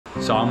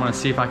So I'm gonna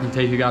see if I can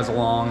take you guys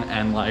along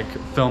and like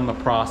film the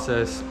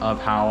process of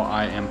how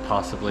I am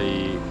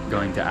possibly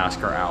going to ask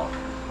her out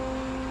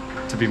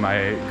to be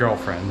my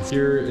girlfriend.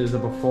 Here is the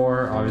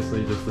before,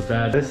 obviously just the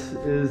bed. This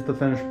is the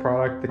finished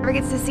product. Never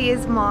gets to see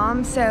his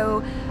mom,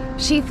 so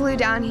she flew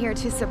down here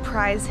to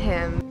surprise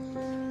him.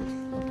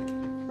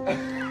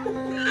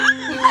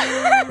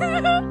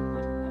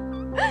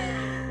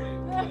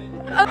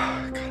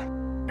 God,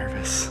 I'm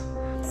nervous.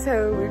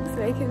 So Luke's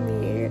making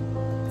me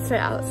sit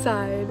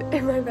outside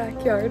in my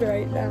backyard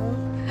right now.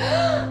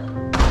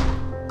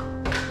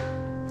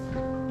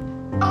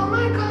 Oh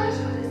my gosh,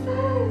 what is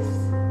this?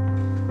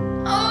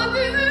 Oh,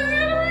 this is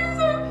gonna be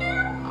so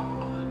cute.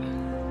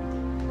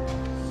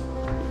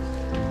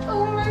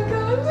 Oh my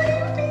god, what are you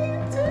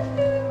doing?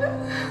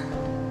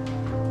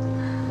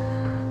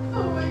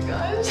 Oh my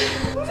gosh.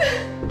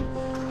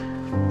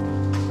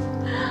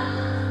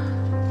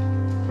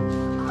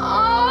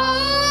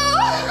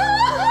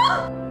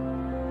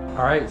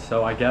 All right,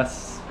 so I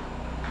guess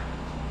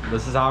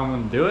this is how I'm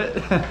gonna do it.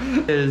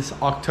 It is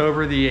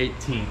October the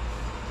 18th.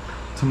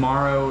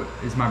 Tomorrow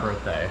is my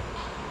birthday.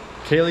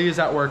 Kaylee is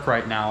at work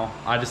right now.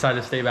 I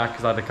decided to stay back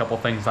because I had a couple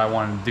things I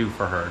wanted to do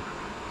for her.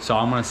 So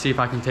I'm gonna see if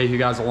I can take you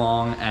guys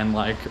along and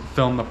like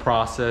film the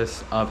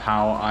process of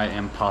how I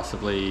am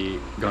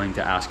possibly going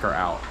to ask her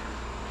out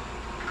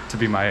to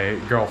be my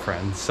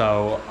girlfriend.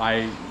 So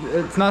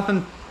it's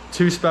nothing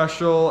too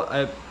special.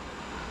 It's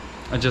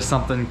just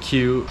something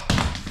cute.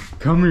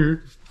 Come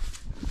here.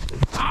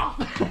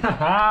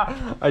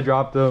 I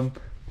dropped him.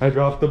 I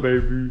dropped the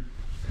baby.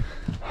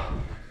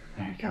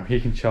 There you go.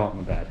 He can chill on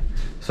the bed.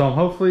 So I'm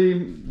hopefully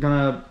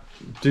gonna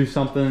do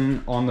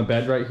something on the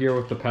bed right here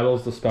with the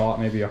petals to spell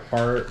out maybe a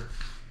heart.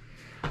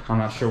 I'm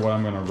not sure what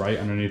I'm gonna write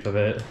underneath of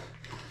it.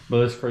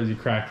 But this crazy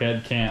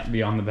crackhead can't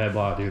be on the bed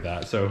while I do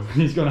that. So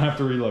he's gonna have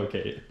to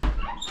relocate.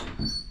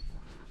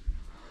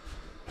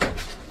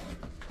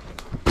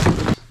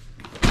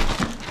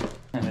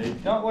 And they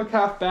don't look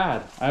half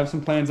bad. I have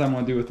some plans I'm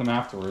gonna do with them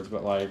afterwards,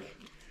 but like,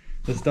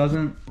 this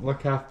doesn't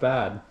look half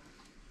bad.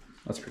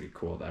 That's pretty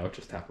cool though,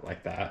 just to have it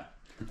like that.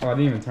 Oh, I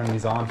didn't even turn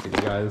these on for you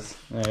guys.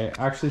 They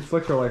actually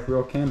flicker like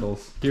real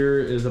candles. Here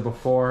is the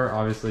before,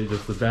 obviously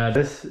just the bed.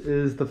 This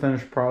is the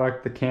finished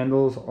product. The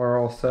candles are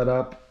all set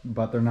up,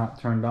 but they're not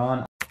turned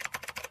on.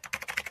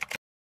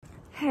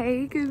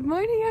 Hey, good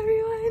morning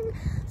everyone.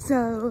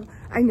 So,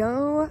 I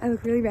know I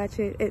look really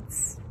ratchet.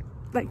 It's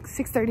like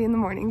 6:30 in the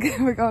morning.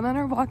 We're going on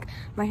our walk.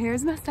 My hair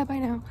is messed up, I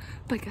know,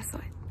 but guess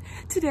what?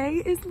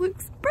 Today is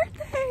Luke's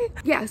birthday.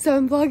 Yeah, so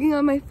I'm vlogging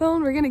on my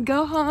phone. We're gonna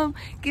go home,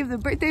 give the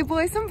birthday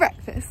boy some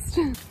breakfast.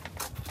 Go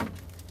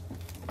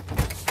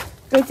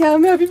tell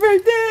him happy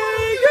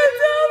birthday! Go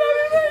tell him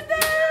happy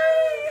birthday!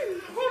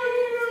 Yay!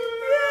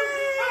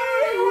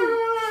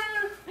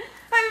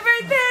 Happy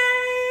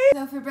birthday!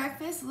 So for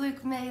breakfast,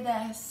 Luke made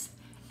us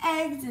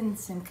eggs and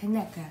some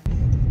kaneka.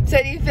 So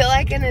do you feel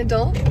like an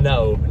adult?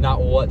 No,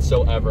 not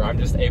whatsoever. I'm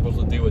just able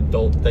to do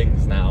adult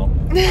things now.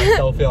 I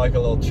still feel like a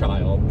little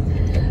child.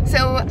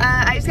 So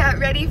I just got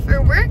ready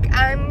for work.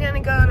 I'm gonna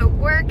go to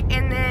work,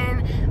 and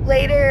then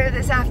later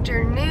this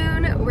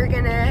afternoon we're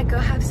gonna go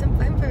have some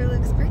fun for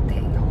Luke's birthday.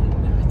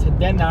 To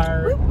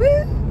dinner. Woo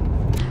woo.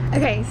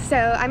 Okay,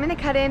 so I'm gonna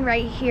cut in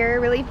right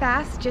here really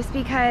fast just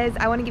because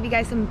I want to give you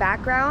guys some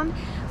background.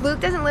 Luke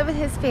doesn't live with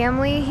his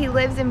family. He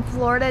lives in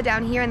Florida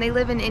down here, and they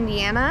live in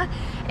Indiana,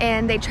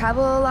 and they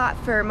travel a lot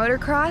for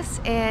motocross,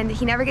 and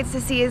he never gets to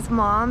see his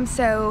mom,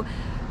 so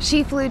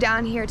she flew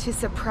down here to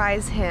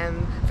surprise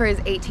him for his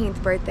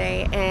 18th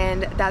birthday,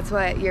 and that's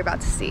what you're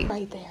about to see.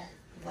 Right there.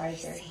 Right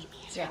there.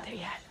 He's right there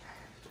yet.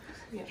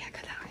 Yeah, go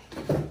that way.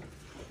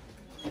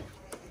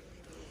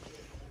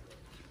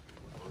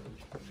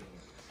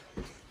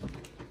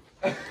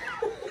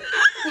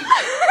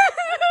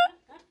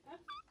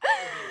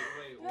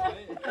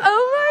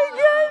 Oh my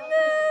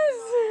goodness!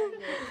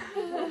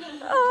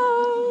 Oh.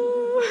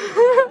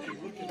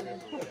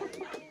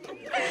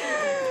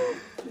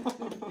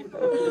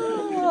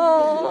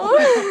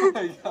 Oh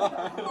my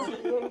God.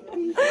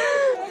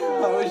 I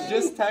was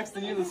just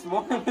texting you this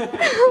morning.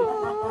 That's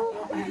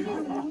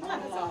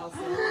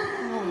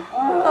awesome.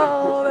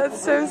 Oh,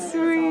 that's so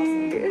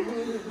sweet.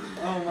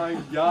 Oh my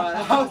God.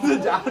 How's the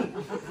dad?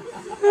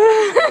 I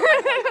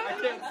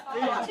can't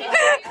speak.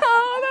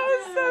 Oh, that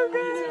was so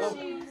good.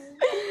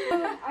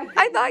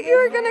 I thought you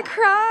were gonna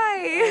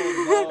cry.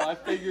 Oh, no, I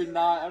figured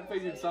not. I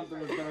figured something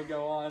was gonna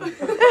go on.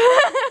 Remember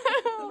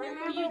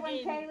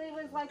when Kaylee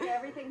was like,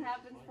 everything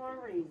happens for a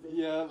reason?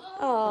 Yeah.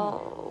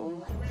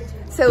 Oh.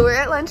 So we're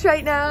at lunch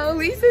right now.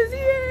 Lisa's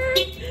here.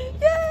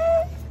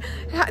 Yay!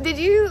 Did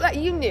you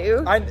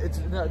knew?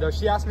 No,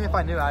 she asked me if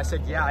I knew. I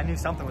said, yeah, I knew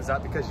something was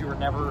up because you've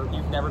never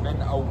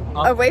been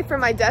away from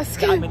my desk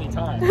that many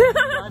times.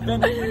 I've been.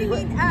 What do you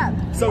mean up?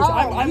 So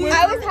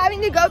I was having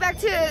to go back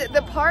to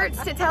the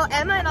parts to tell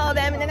Emma and all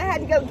them, and then I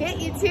had to go get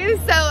you too.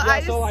 So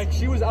yeah, so like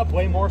she was up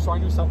way more, so I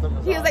knew something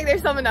was up. He was like,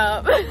 "There's something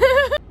up."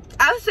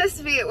 I was supposed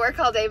to be at work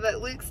all day,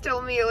 but Luke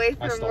stole me away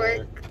from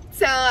work.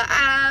 So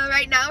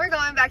right now we're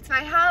going back to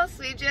my house.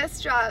 We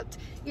just dropped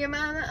your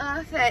mama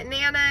off at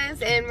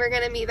Nana's, and we're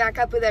gonna meet back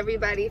up with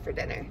everybody for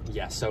dinner.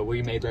 Yeah, so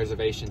we made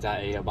reservations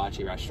at a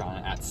hibachi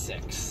restaurant at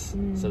 6.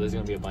 So there's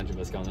gonna be a bunch of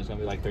us going. There's gonna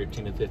be like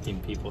 13 to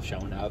 15 people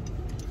showing up.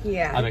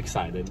 Yeah. I'm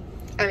excited.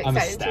 I'm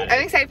excited too.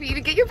 I'm excited for you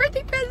to get your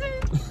birthday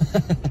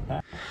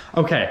present.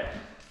 Okay,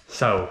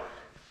 so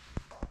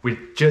we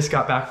just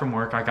got back from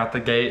work. I got the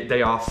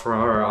day off for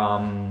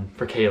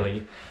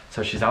Kaylee.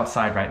 So she's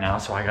outside right now,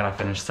 so I gotta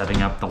finish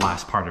setting up the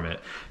last part of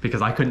it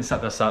because I couldn't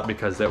set this up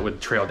because it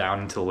would trail down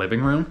into the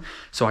living room.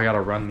 So I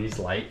gotta run these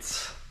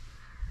lights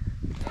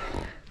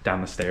down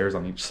the stairs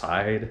on each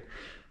side.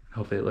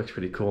 Hopefully it looks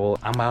pretty cool.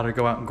 I'm about to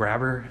go out and grab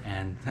her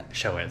and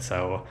show it.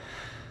 So,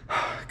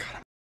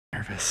 God, I'm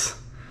nervous.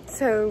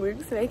 So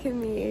Luke's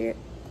making me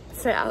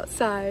sit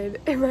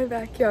outside in my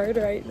backyard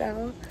right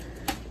now.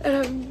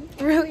 And I'm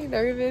really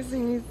nervous,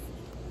 and he's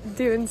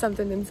doing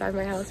something inside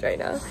my house right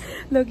now.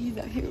 Loki's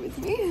out here with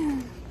me.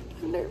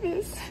 I'm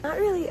nervous. Not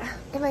really.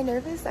 Am I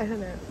nervous? I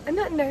don't know. I'm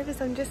not nervous.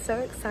 I'm just so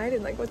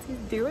excited. Like, what's he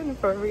doing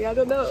for me? I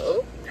don't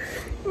know.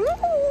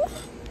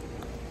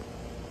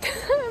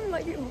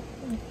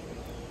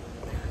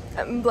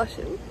 I'm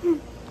blushing.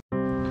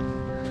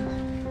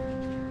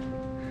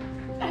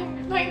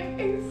 I'm like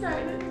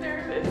excited,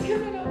 nervous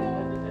because I don't know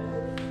what it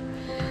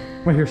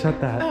is. Wait, here, set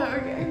that. Oh,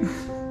 okay.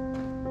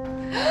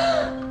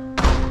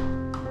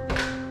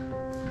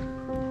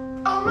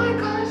 Oh my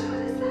gosh, what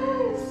is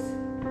this?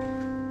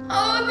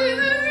 Oh, this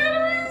is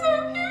gonna be so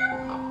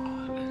cute.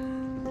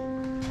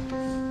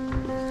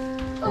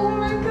 Oh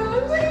my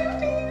gosh, I have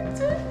to use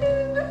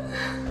it.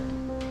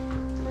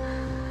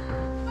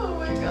 Oh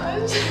my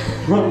gosh.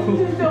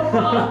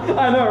 I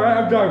know, right?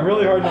 I'm trying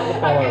really hard not to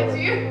fall I over.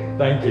 get you.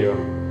 Thank you.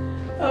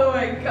 Oh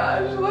my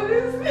gosh, what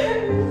is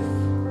this?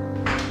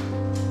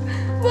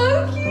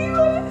 Loki,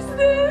 what is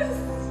this?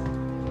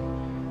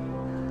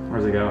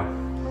 Where's it go?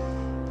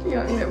 You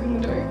want me to open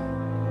the door?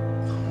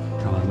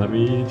 Come on, let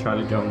me try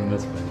to go in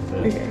this way.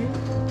 Okay.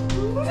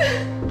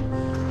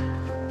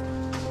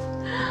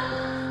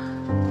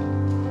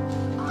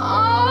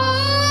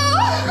 Oh,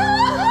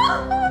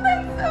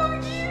 that's so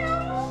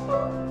cute.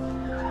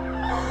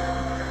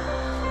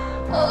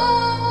 Oh,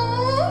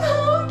 so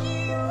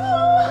cute.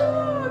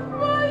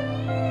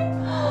 Buddy.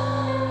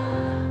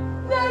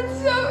 That's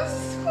so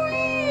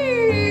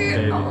sweet.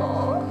 Baby. Oh,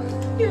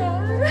 yeah.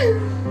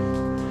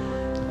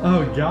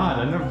 Oh God,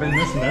 I've never been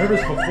this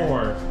nervous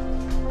before.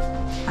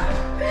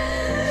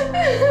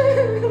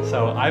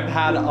 So I've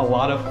had a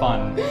lot of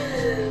fun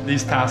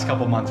these past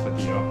couple months with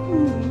you,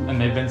 and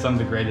they've been some of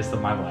the greatest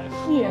of my life.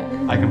 Yeah.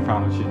 I can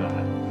promise you that.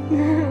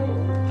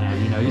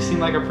 And you know, you seem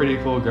like a pretty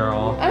cool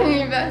girl. I'm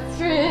your best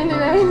friend,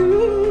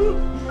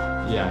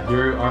 and Yeah,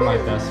 you are my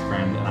best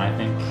friend, and I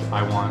think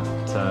I want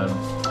to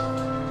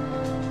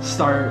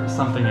start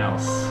something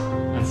else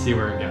and see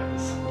where it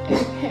goes.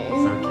 Okay.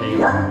 So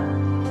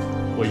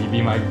Kaylee, will you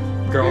be my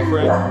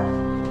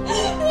girlfriend?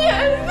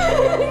 Yes.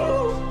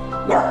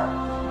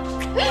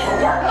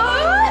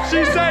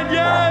 She said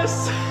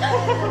yes!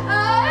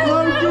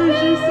 Loki,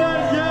 she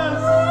said yes!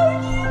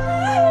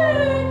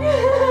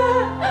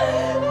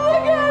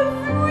 Look how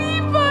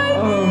sweet, buddy.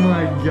 Oh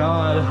my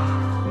God.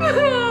 Oh,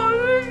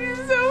 thank you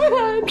so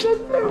much.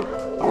 That's so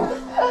cool.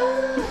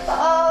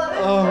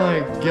 Oh my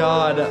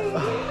God.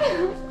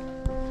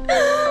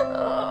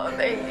 Oh,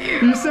 thank you.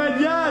 You said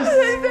yes! I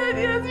said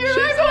yes, you're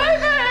my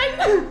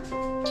boyfriend.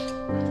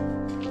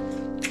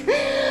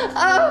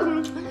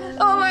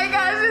 Oh my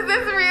gosh, is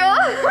this real?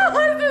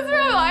 Is this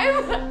real life?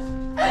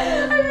 I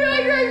feel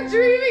like I'm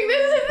dreaming.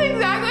 This is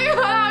exactly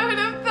what I would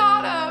have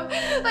thought of.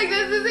 Like,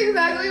 this is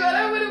exactly what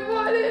I would have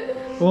wanted.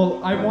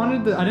 Well, I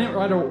wanted to, I didn't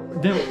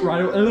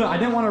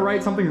want to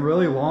write something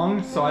really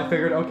long, so I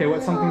figured, okay,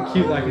 what's something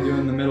cute that I could do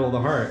in the middle of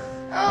the heart?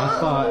 I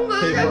thought,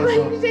 Look, hey, I'm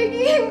like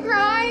shaking and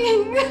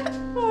crying.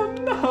 oh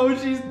no,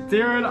 she's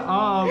tearing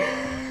up.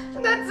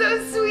 That's so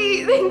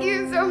sweet. Thank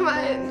you so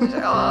much.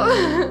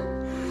 Oh.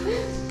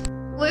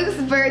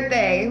 Luke's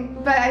birthday,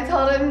 but I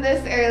told him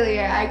this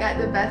earlier. I got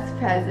the best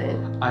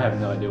present. I have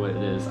no idea what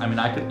it is. I mean,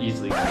 I could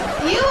easily go. You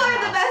are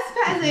the best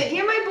present.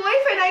 You're my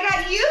boyfriend. I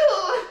got you.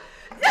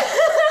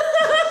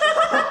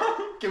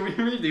 Can we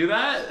redo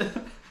that?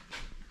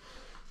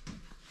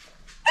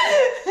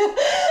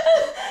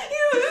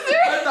 You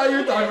loser. I thought you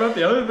were talking about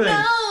the other thing.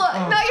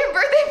 No, not your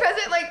birthday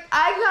present. Like,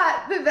 I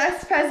got the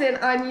best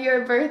present on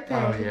your birthday.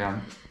 Oh yeah.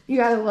 You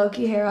got a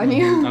Loki hair on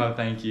you. Oh,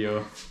 thank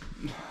you.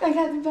 I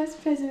got the best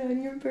present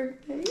on your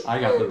birthday. I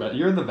got the best.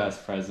 You're the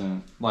best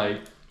present.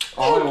 Like,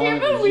 all I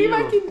can't wanted believe is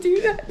I you. can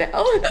do that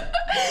now.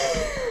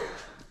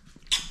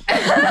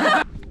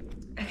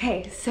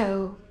 Okay,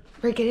 so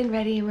we're getting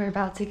ready and we're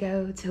about to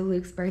go to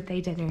Luke's birthday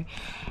dinner.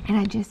 And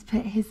I just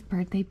put his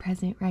birthday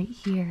present right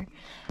here.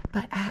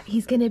 But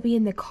he's gonna be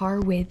in the car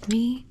with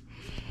me.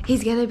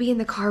 He's gonna be in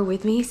the car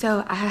with me,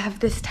 so I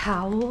have this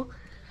towel.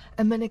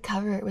 I'm gonna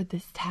cover it with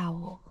this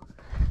towel.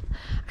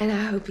 And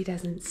I hope he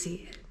doesn't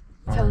see it.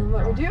 Tell him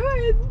what we're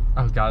doing.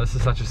 Oh God, this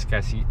is such a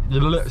sketchy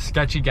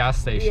gas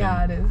station.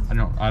 Yeah, it is. I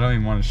don't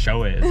even want to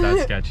show it. It's that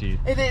sketchy.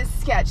 It is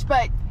sketch,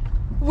 but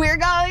We're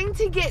going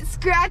to get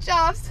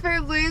scratch-offs for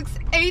Luke's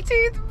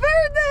 18th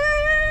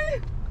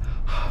birthday.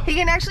 He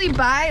can actually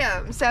buy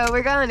them, so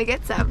we're going to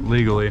get some.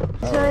 Legally.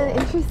 Trying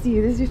to interest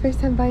you. This is your first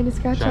time buying a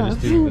scratch-off. Should I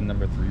just do the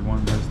number 3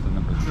 one? Where's the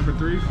number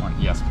 3 one?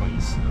 Yes,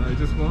 please.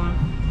 Just one?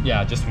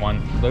 Yeah, just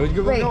one. Let's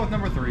go with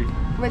number 3.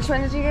 Which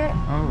one did you get?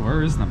 Oh,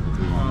 where is number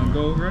 3 one?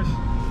 Gold Rush?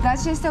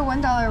 That's just a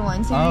 $1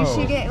 one, so you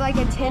should get like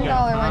a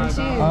 $10 one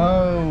too.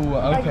 Oh,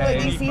 Like, okay.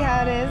 look, you see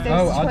how it is?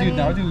 There's I'll 20.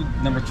 do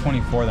number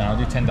 24 then. I'll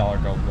do $10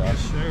 Gold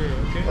Rush. Sure,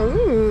 okay.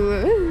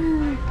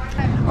 Ooh.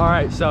 All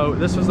right, so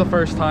this was the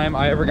first time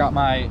I ever got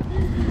my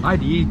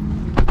ID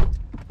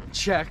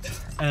checked,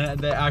 and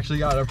they actually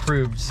got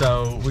approved.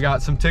 So we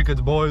got some tickets,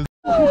 boys.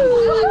 Open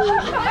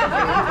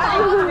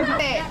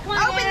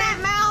that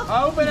mouth.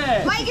 Open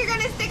it. Mike, you're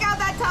gonna stick out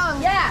that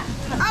tongue. Yeah.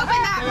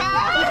 Open that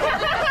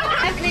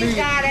mouth. Anthony's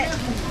got it.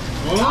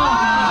 Did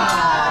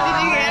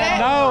you get it?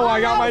 No, I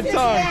got my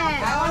tongue. I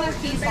want a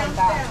piece like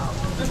that.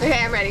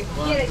 Okay, I'm ready.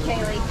 Get it,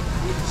 Kaylee.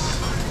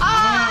 Oh,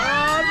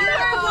 You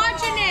were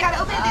watching it. gotta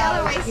open it the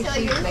other way still.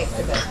 You.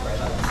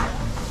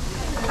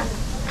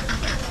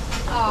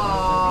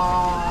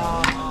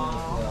 Aww.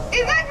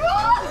 Is that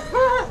cool?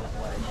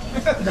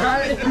 That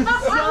is so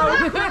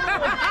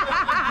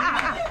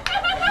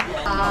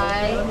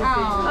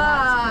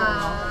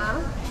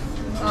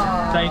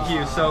Thank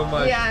you so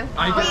much. Yeah.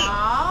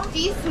 Wait, do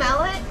you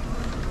smell it?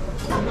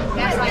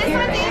 That's This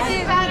one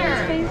is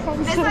better.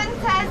 This one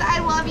says I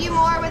love you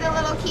more with a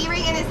little key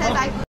ring, and it says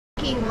I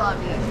f***ing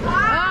love you.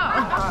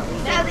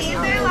 Now these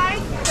are like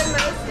the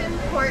most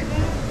important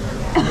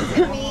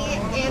to me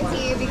and to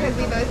you because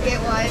we both get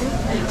one.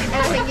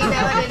 And I think you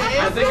know what it is.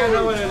 I think I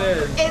know what it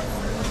is. It's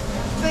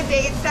the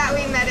dates that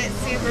we met at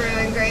Subaru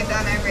engraved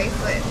on our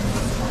bracelets.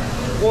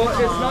 Well,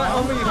 it's not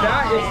only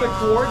that, it's the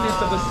coordinates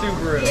of the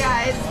Subaru.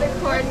 Yeah, it's the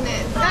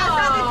coordinates. No, it's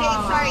not the date,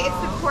 sorry, it's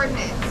the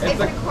coordinates.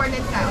 It's the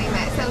coordinates that we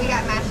met, so we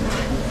got matching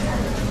ones.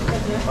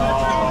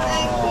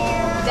 Thank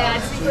you.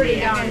 That's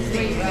pretty darn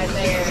sweet right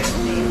there.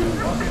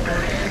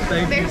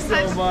 Thank you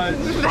so much.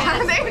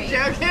 They're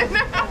joking.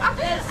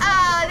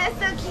 Oh, that's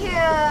so cute.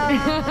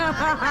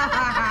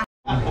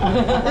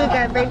 Look,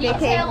 our birthday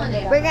cake.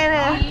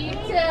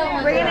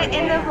 We're gonna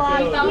end the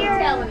vlog here.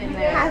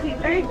 Happy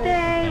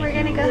birthday. We're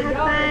gonna go have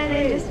fun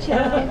and just chill.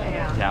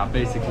 Yeah,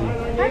 basically.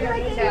 How do you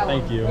like it?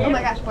 Thank you. Oh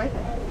my gosh,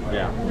 boyfriend.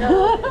 Yeah.